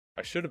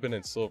I should have been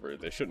in silver.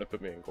 They shouldn't have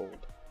put me in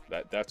gold.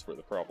 That's where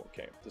the problem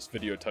came. This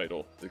video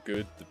title: the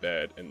good, the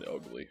bad, and the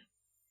ugly.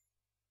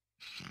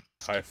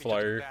 High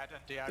Flyer,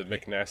 the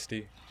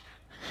McNasty.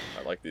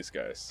 I like these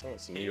guys. Oh,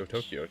 it's Neo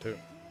Tokyo too.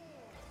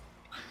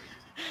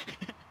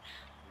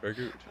 Very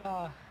good.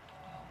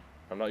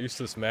 I'm not used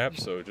to this map,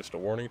 so just a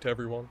warning to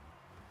everyone.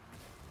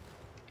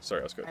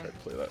 Sorry, I was gonna try to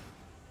play that.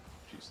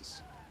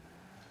 Jesus.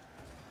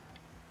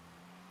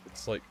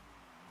 It's like...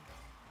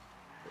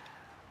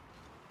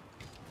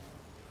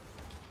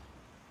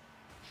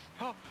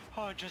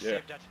 Oh, just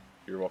saved that.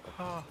 You're welcome.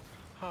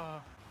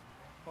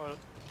 Well,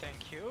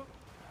 thank you.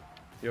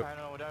 Yep. I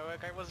don't know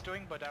what I was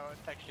doing, but that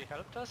actually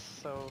helped us,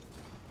 so...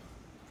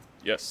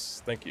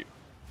 Yes, thank you.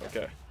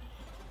 Okay.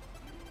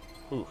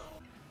 Ooh.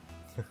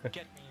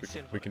 Get me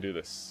silver. We can do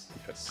this.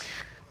 Yes.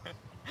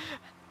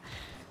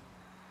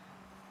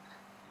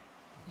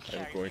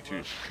 I'm going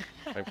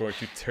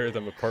to tear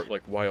them apart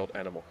like wild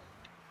animal.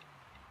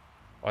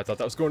 Oh, I thought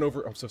that was going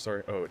over. I'm so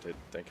sorry. Oh, it did.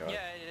 Thank God.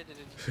 Yeah, it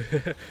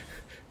did.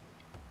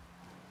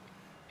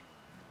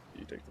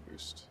 You take the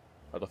boost.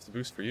 I left the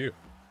boost for you.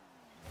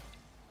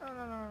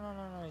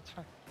 No, it's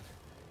fine.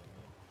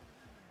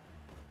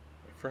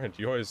 My friend,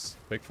 you always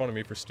make fun of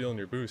me for stealing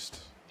your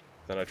boost.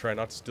 Then I try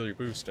not to steal your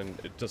boost and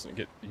it doesn't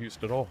get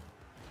used at all.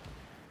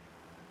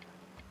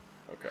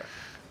 Okay.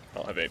 I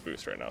don't have any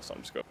boost right now, so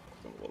I'm just going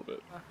a little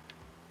bit.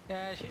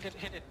 Yeah, hit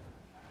it.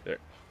 There.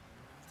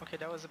 Okay,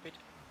 that was a bit...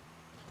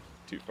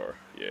 Too far.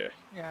 Yeah.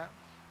 Yeah.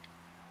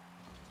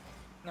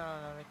 No,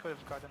 I could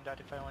have gotten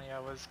that if I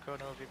was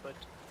going over, but...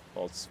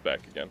 Well, it's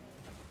back again.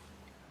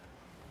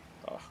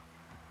 Ah.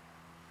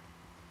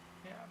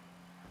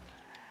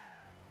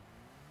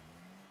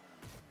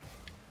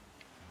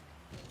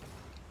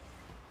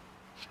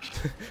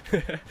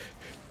 Yeah.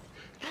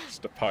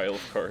 Just a pile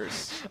of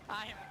cars.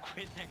 I am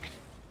quitting.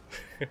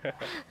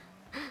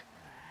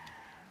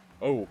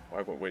 Oh,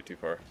 I went way too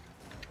far.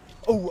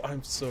 Oh,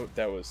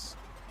 that was...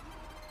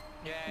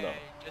 Yeah, No,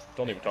 just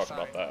don't even talk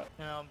about that.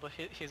 You know, but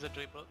he's a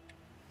dribble.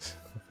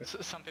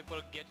 Some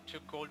people get to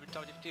gold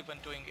without even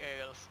doing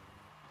aerials.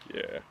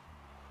 Yeah.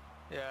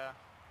 Yeah.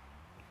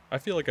 I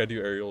feel like I do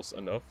aerials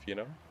enough, you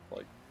know?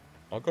 Like,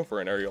 I'll go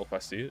for an aerial if I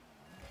see it.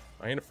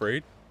 I ain't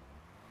afraid.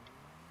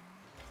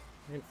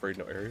 I ain't afraid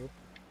no aerial.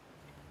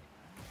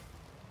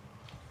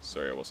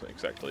 Sorry, I wasn't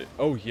exactly...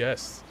 Oh,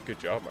 yes! Good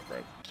job, my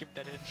friend. Keep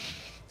that in.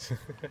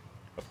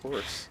 Of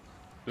course.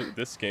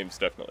 This game's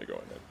definitely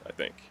going in, I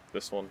think.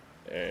 This one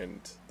and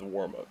the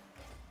warm-up.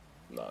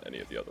 Not any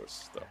of the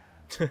others, though.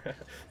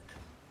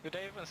 Did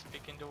I even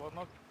speak in the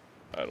warm-up?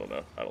 I don't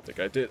know. I don't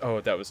think I did.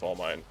 Oh, that was all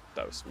mine.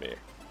 That was me.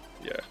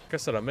 Yeah. Like I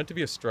said, I'm meant to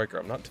be a striker.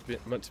 I'm not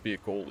meant to be a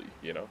goalie,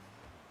 you know?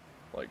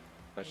 Like,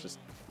 that's just...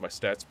 My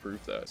stats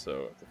prove that,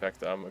 so the fact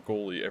that I'm a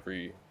goalie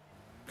every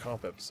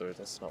comp episode,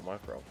 that's not my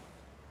problem.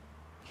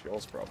 It's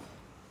y'all's problem.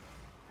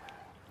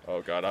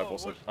 Oh god,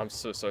 I'm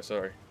so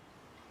sorry.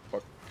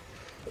 Fuck.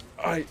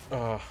 I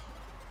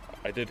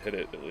did hit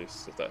it, at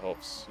least, if that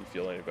helps you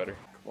feel any better.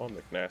 Come on,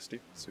 McNasty.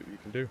 Let's see what you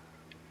can do.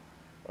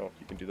 Oh,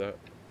 you can do that.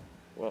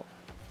 Well.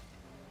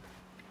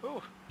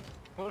 Ooh.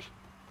 What?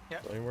 Yeah.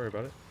 Don't even worry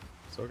about it.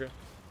 It's okay.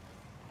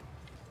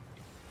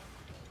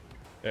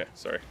 Yeah,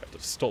 sorry. I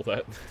just stole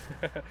that.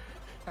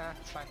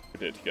 It's fine. We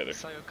did it together.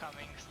 Saw you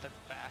coming, step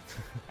back.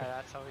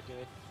 That's how we do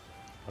it.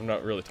 I'm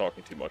not really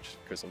talking too much,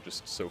 because I'm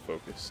just so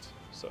focused,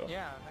 so...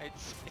 Yeah,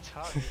 it's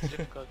hard, it's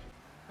difficult.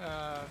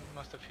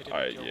 Must have hit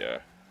it. Yeah.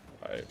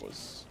 I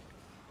was...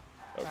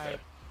 Okay.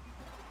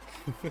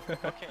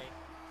 Okay.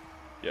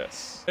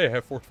 Yes. Hey, I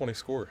have 420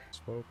 score.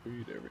 Smoke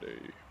weed every day.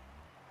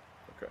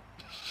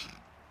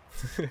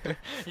 Okay.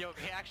 Your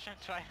reaction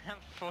to I have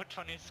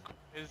 420 score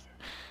is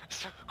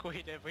so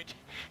quit every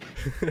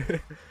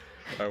day.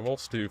 I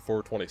almost do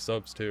 420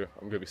 subs too.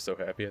 I'm gonna be so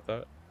happy at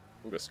that.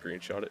 I'm gonna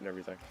screenshot it and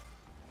everything.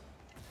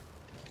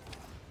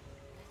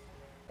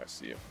 I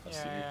see you. I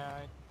see you.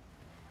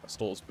 I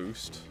stole his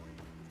boost.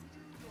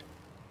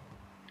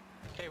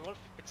 Okay, Wolf,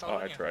 it's all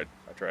on you.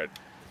 I tried.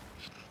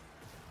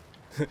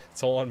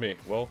 It's all on me.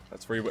 Well,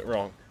 that's where you went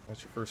wrong.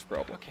 That's your first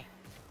problem. Okay.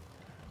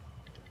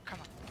 Come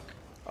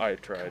on. I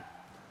tried.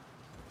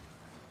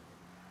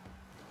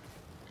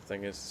 The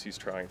thing is, he's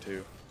trying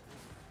to.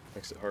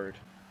 Makes it hard.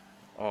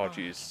 Oh,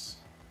 jeez.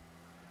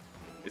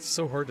 It's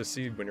so hard to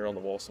see when you're on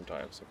the wall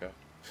sometimes,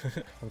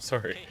 okay? I'm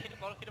sorry. Okay, hit the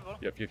ball, hit the ball.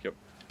 Yep. Good.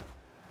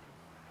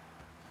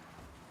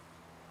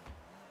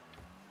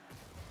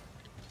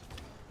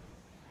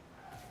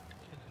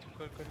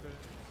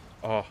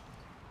 Oh.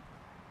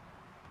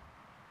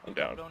 I'm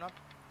down. Blown up.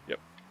 Yep.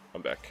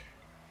 I'm back.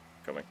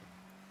 Coming.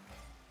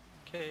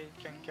 Okay,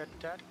 can get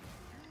that.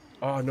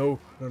 Oh, no.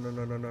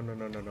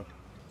 No.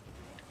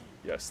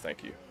 Yes,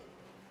 thank you.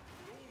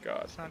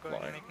 God, It's not going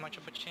to make much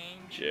of a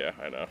change. Yeah,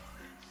 I know.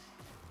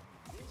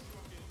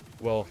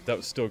 Well, that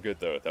was still good,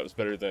 though. That was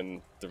better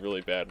than the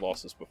really bad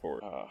losses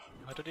before.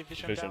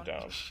 Division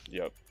down.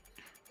 Yep.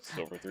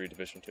 Silver 3,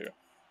 Division 2.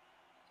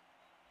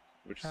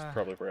 Which is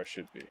probably where I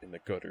should be. In the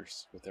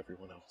gutters with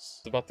everyone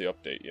else. It's about the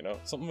update, you know?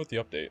 Something with the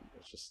update.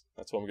 It's just...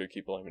 That's what I'm going to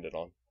keep blaming it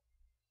on.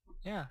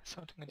 Yeah,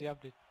 something in the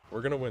update.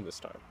 We're gonna win this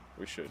time.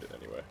 We should,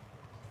 anyway.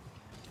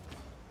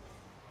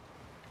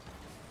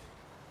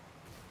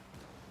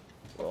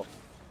 Well.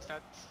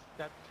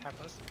 That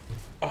happens.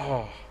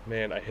 Oh,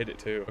 man, I hit it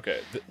too.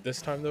 Okay,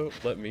 this time though,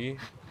 let me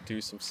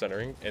do some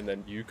centering, and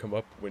then you come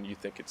up when you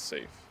think it's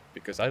safe.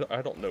 Because I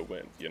don't know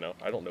when, you know?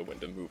 I don't know when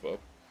to move up.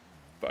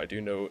 But I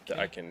do know that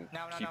I can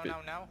keep it.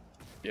 Now.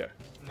 Yeah.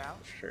 Now.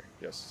 Sure,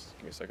 yes.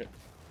 Give me a second.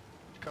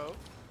 Go.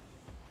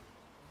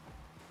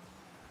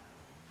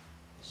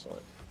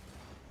 Excellent.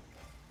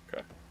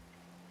 Okay.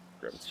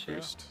 Grab its Sure.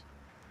 boost.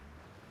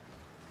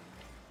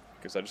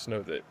 Because I just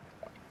know that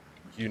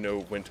you know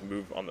when to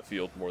move on the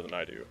field more than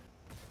I do.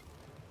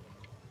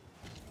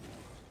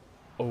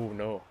 Oh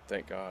no,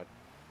 thank God.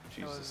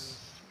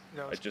 Jesus.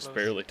 That was I just close.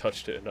 barely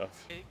touched it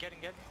enough. Get.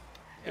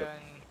 Yep.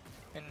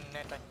 In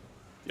net time.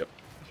 Yep.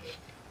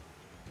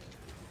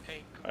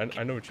 Hey.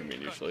 I know what you mean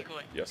keep usually.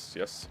 going. Yes,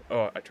 yes.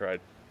 Oh, I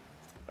tried.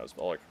 That was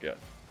all I could get.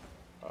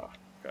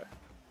 Okay.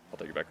 I'll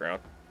take it back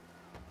around.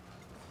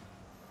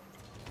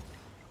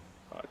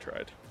 I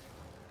tried.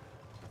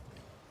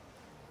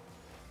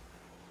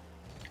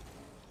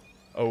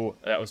 Oh,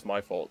 that was my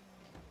fault.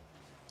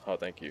 Oh,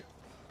 thank you.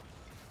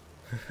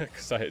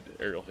 Because I had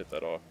aerial hit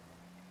that off.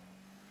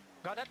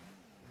 Got it?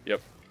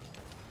 Yep.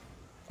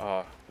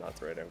 Not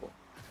the right angle.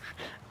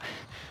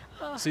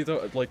 See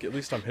though, like at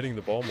least I'm hitting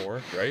the ball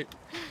more, right?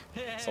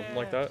 Yeah. Something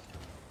like that.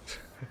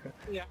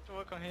 You have to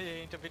work on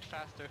hitting it a bit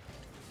faster.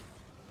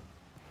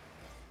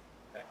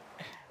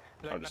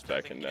 Like I'm just not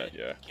back as in net,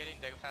 yeah. Getting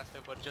there faster,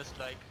 but just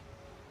like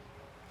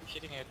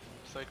hitting it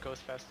so it goes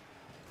fast.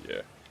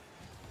 Yeah.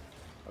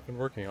 I've been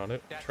working on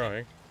it, That's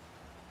trying.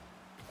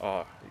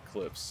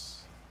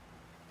 Eclipse.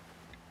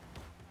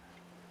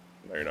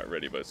 No, you're not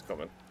ready, but it's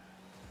coming.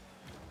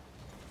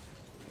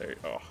 There.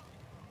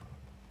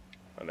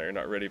 I know you're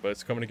not ready, but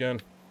it's coming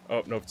again.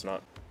 Oh, nope, it's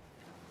not.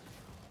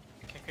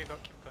 Okay, keep going.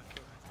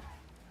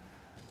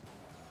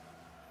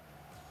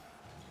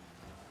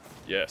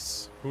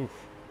 Yes. Oof.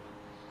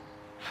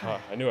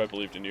 I knew I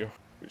believed in you.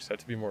 We just had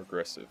to be more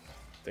aggressive.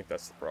 I think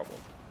that's the problem.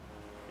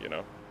 You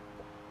know?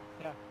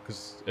 Yeah.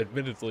 Because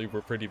admittedly,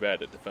 we're pretty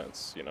bad at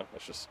defense. You know,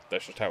 that's just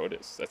how it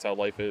is. That's how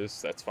life is.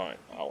 That's fine.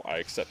 I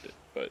accept it.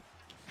 But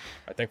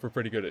I think we're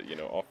pretty good at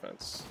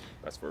offense.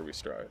 That's where we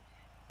strive.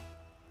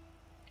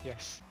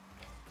 Yes.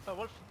 Oh,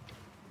 Wolf.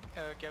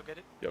 Go get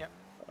it. Yep. Yep.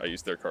 I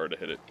used their card to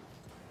hit it.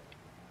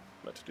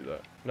 Meant to do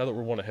that. Now that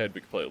we're one ahead,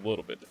 we can play a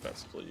little bit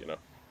defensively. You know.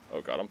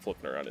 Oh God, I'm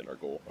flipping around in our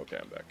goal. Okay,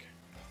 I'm back.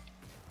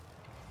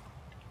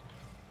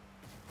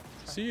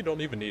 See, you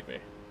don't even need me.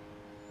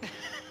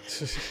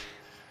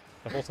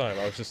 The whole time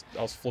I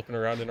was flipping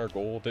around in our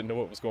goal, didn't know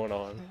what was going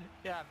on.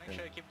 Yeah, make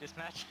sure you keep this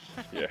match.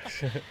 Yeah,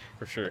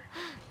 for sure.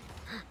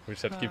 We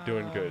just have to keep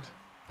doing good.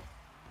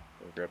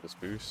 I'll grab this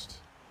boost.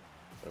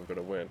 I'm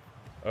gonna win.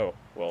 Oh,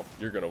 well,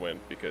 you're gonna win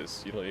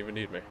because you don't even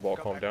need me. Ball,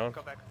 calm down.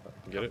 Go back.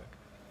 Get it?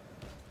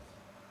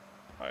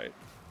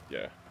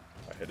 Yeah,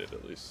 I hit it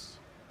at least.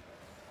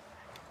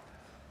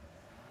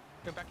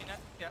 Go back in that.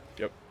 Yeah.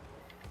 Yep.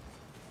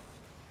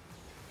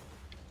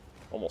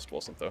 Almost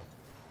wasn't though.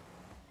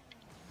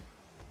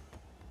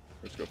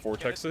 Let's go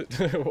vortex it.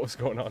 What was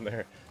going on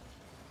there?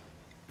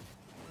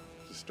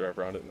 Just drive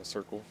around it in a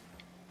circle.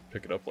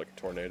 Pick it up like a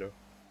tornado.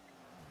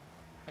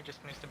 I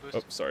just missed the boost.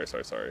 Oh,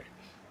 sorry.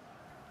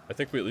 I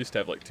think we at least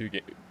have like two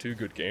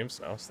good games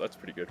now, so that's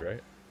pretty good,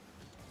 right?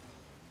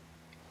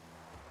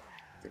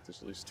 I think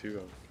there's at least two.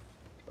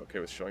 I'm okay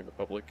with showing the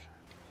public.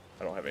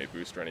 I don't have any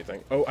boost or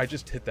anything. Oh, I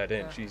just hit that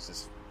in. Yeah.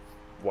 Jesus.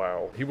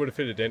 Wow. He would have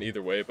hit it in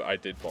either way, but I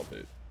did bump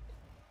it.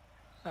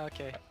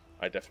 Okay.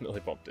 I definitely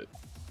bumped it.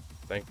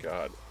 Thank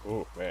God.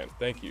 Oh, man.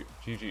 Thank you.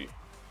 GG.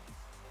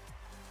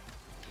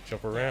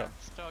 Jump around.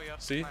 Story of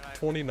See? my life.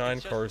 29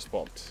 It's just- cars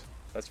bumped.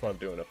 That's what I'm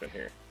doing up in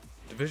here.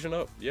 Division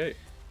up. Yay.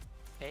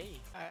 Hey,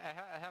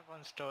 I have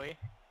one story.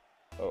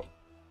 Oh.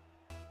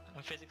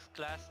 In physics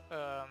class,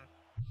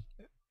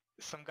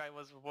 some guy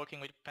was working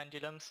with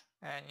pendulums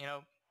and,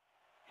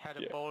 had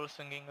a Yeah. ball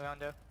swinging around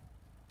there.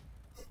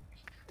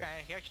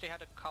 And he actually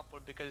had a couple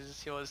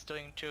because he was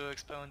doing 2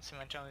 experiments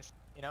simultaneously,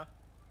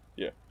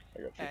 Yeah,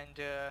 I got you. And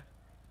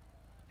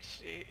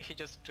he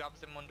just drops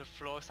them on the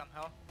floor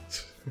somehow.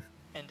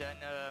 And then,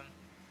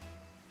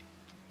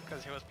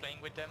 because he was playing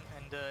with them,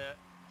 and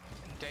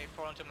they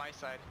fall onto my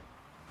side.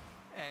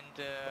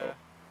 And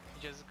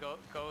he just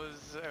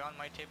goes around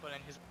my table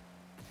and he's...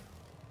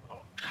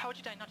 Oh, how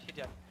did I not hit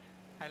that?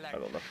 I lagged. I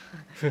don't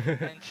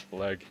know. And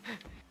Lag.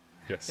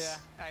 Yes.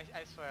 yeah,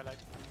 I swear I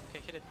lagged.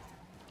 Okay, hit it.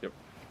 Yep.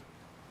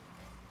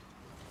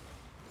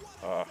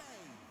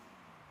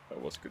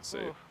 That was a good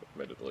save, Ooh.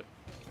 admittedly.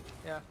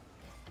 Yeah.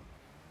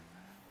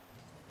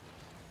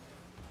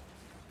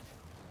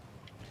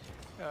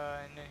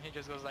 And then he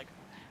just goes like,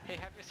 hey,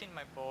 have you seen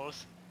my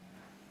balls?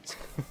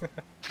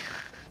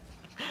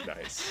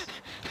 Nice.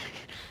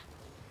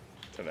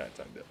 10 out of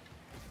 10 did.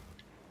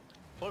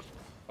 Wolf.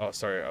 Oh,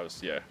 sorry, I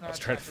was No, trying it's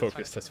to fine, it's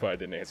focus, fine. that's why I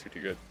didn't answer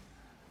too good.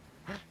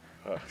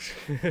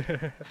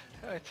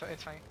 It's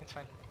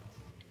fine.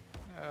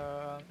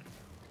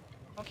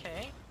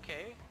 Okay.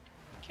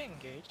 can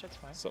engage, that's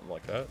fine. Something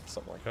like that.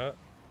 Something like that.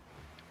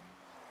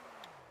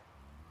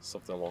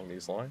 Something along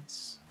these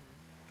lines.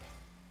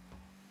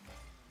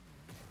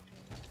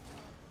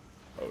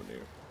 Oh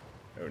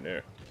no. Oh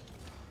no.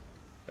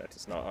 That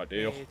is not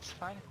ideal. It's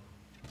fine.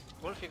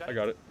 Wolf, you got I it.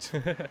 got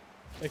it.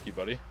 Thank you,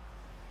 buddy.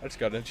 I just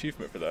got an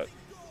achievement for that.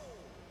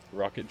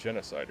 Rocket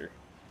Genocider.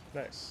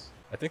 Nice.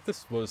 I think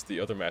this was the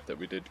other map that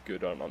we did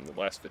good on the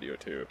last video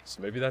too,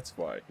 so maybe that's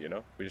why, you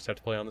know? We just have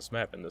to play on this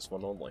map and this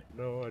one only.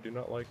 No, I do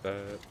not like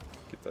that.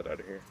 Get that out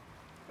of here.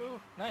 Ooh,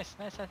 nice.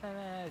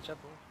 Job.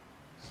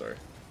 Sorry.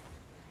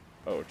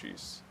 Oh,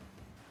 jeez.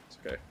 It's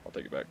okay. I'll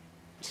take it back.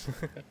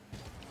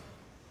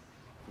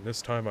 And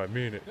this time I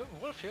mean it. Yo,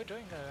 Wolf, you're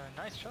doing a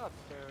nice job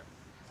there.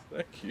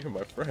 Thank you,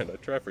 my friend. I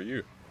try for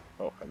you.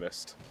 Oh, I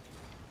missed.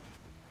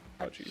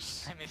 Oh,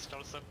 jeez. I missed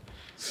also.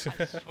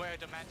 I swear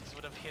the mantis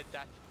would have hit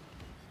that.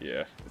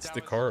 Yeah, it's That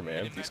the was car,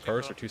 man. These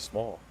cars magical. are too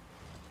small.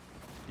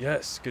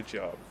 Yes, good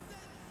job.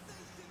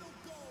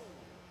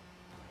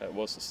 That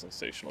was a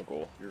sensational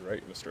goal. You're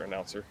right, Mr.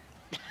 Announcer.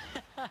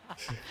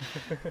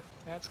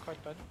 That's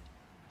quite bad.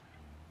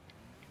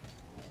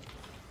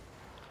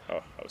 Oh,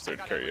 I was there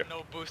to I got carry it you. with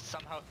no boost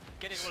somehow.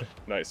 Get it, Wolf.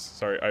 Nice.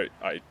 Sorry,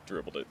 I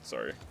dribbled it.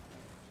 Sorry.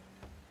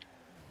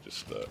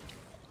 Just the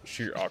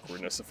sheer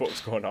awkwardness of what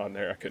was going on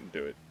there. I couldn't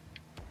do it.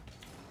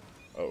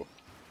 Oh.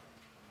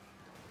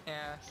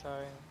 Yeah,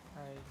 sorry.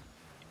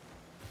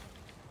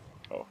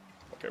 Oh.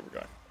 Okay, we're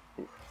going.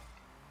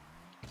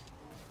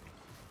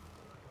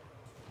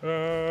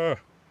 Okay,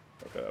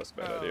 that was a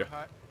bad idea.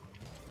 Hi.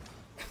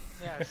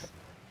 Yes.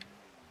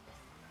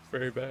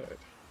 Very bad.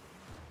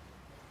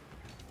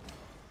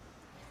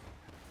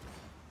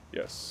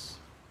 Yes.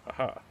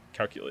 Aha.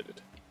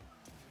 Calculated.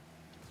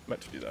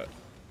 Meant to do that.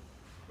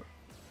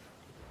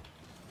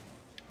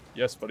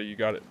 Yes, buddy, you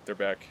got it. They're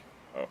back.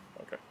 Oh,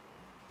 okay.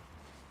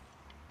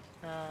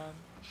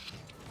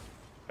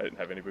 I didn't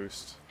have any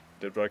boost.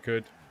 Did what I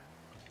could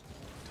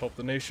to help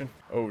the nation.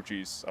 Oh,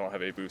 jeez. I don't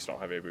have a boost. I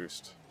don't have a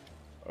boost.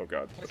 Oh,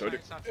 God. What do I do?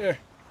 Eh.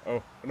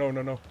 Oh, no,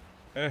 no, no.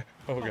 Eh.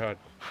 Oh, God.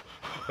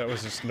 That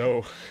was just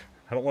no.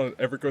 I don't want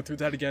to ever go through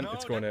that again. No,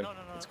 It's going in. no,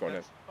 It's going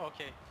in.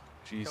 Okay.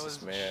 Jesus,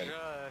 that was man.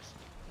 just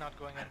not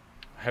going in.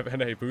 I haven't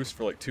had a boost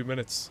for like 2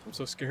 minutes. I'm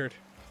so scared.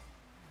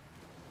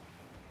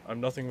 I'm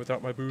nothing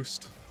without my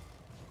boost.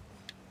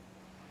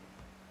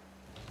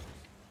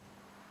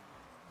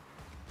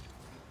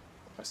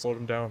 I slowed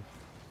him down.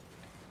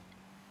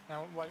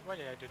 Now, why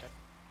did I do that?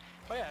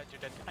 Why did I do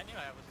that? I knew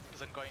I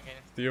wasn't going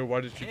in. Theo,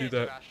 why did you do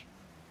that?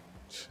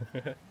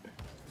 Crash.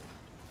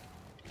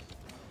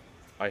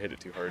 I hit it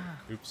too hard.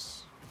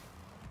 Oops.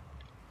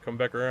 Come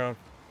back around.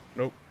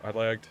 Nope, I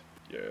lagged.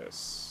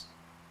 Yes.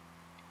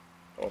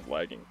 Oh, I'm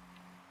lagging.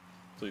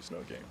 Please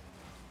no game.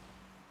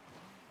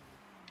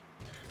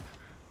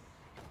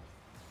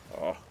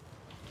 Oh.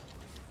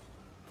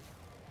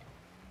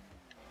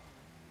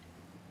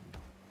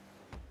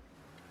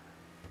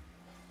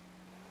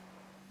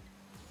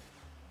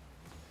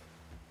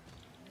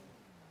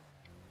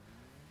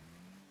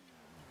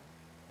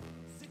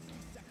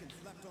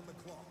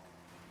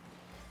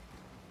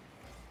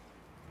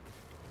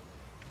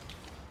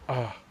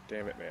 Ah,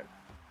 damn it, man.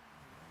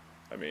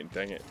 I mean,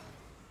 dang it.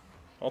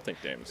 I don't think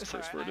damn is the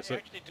first word, is I it?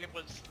 actually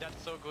dribbled that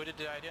so good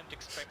that I didn't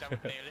expect I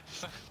would nail it.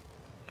 So.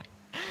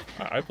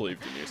 I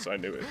believed in you, so I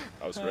knew it.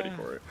 I was ready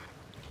for it.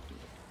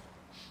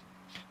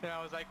 And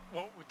I was like,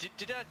 whoa,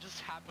 did that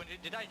just happen?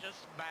 Did I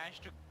just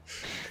manage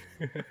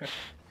to...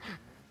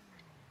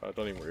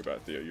 Don't even worry about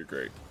it, Theo. You're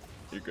great.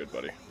 You're good,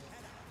 buddy.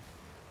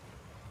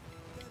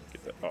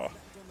 Get that. Oh.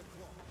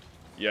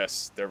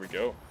 Yes, there we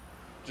go.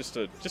 Just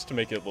to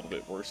make it a little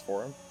bit worse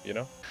for him, you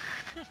know?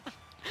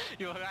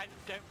 You were right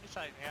there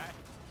beside me, right?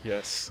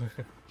 Yes.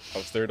 I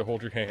was there to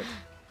hold your hand.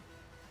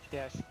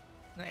 Yes.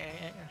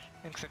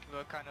 Except you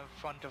were kind of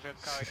front of your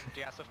car and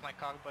the ass of my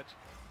car, but...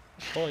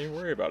 Don't even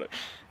worry about it.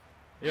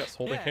 Yes,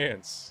 holding Yeah.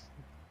 hands.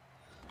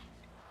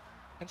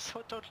 It's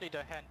so totally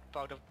the hand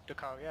part of the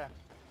car, yeah.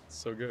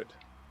 So good.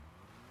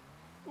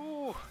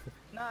 Ooh,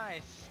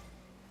 nice.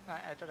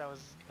 I thought I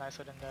was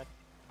nicer than that.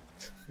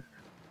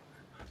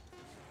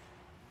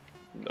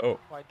 No,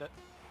 Why that?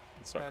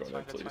 it's not That's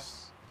going in, fine, that's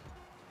please.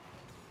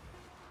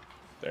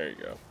 There you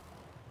go.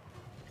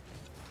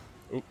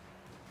 Oop.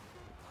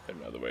 Get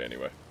him out of the way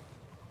anyway.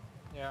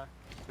 Yeah.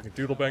 Looking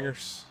doodle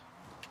bangers.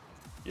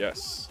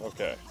 Yes,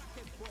 okay.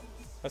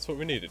 That's what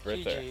we needed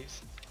right there.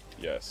 GG's.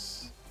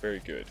 Yes, very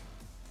good.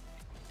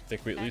 I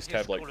think we at And least he's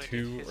have like cool with it,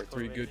 2 he's or cool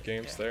 3 with good it,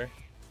 games yeah. there.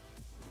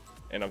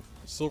 And I'm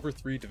Silver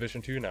 3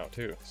 Division 2 now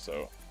too,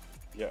 so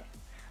yeah.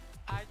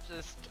 I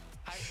just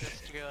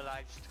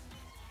realized.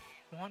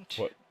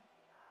 What?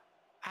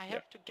 I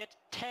have to get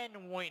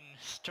 10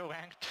 wins to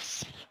rank to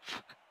silver.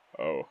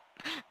 Oh.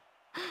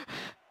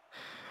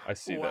 I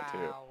see that too.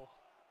 Wow.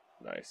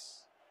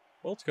 Nice.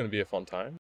 Well, it's gonna be a fun time.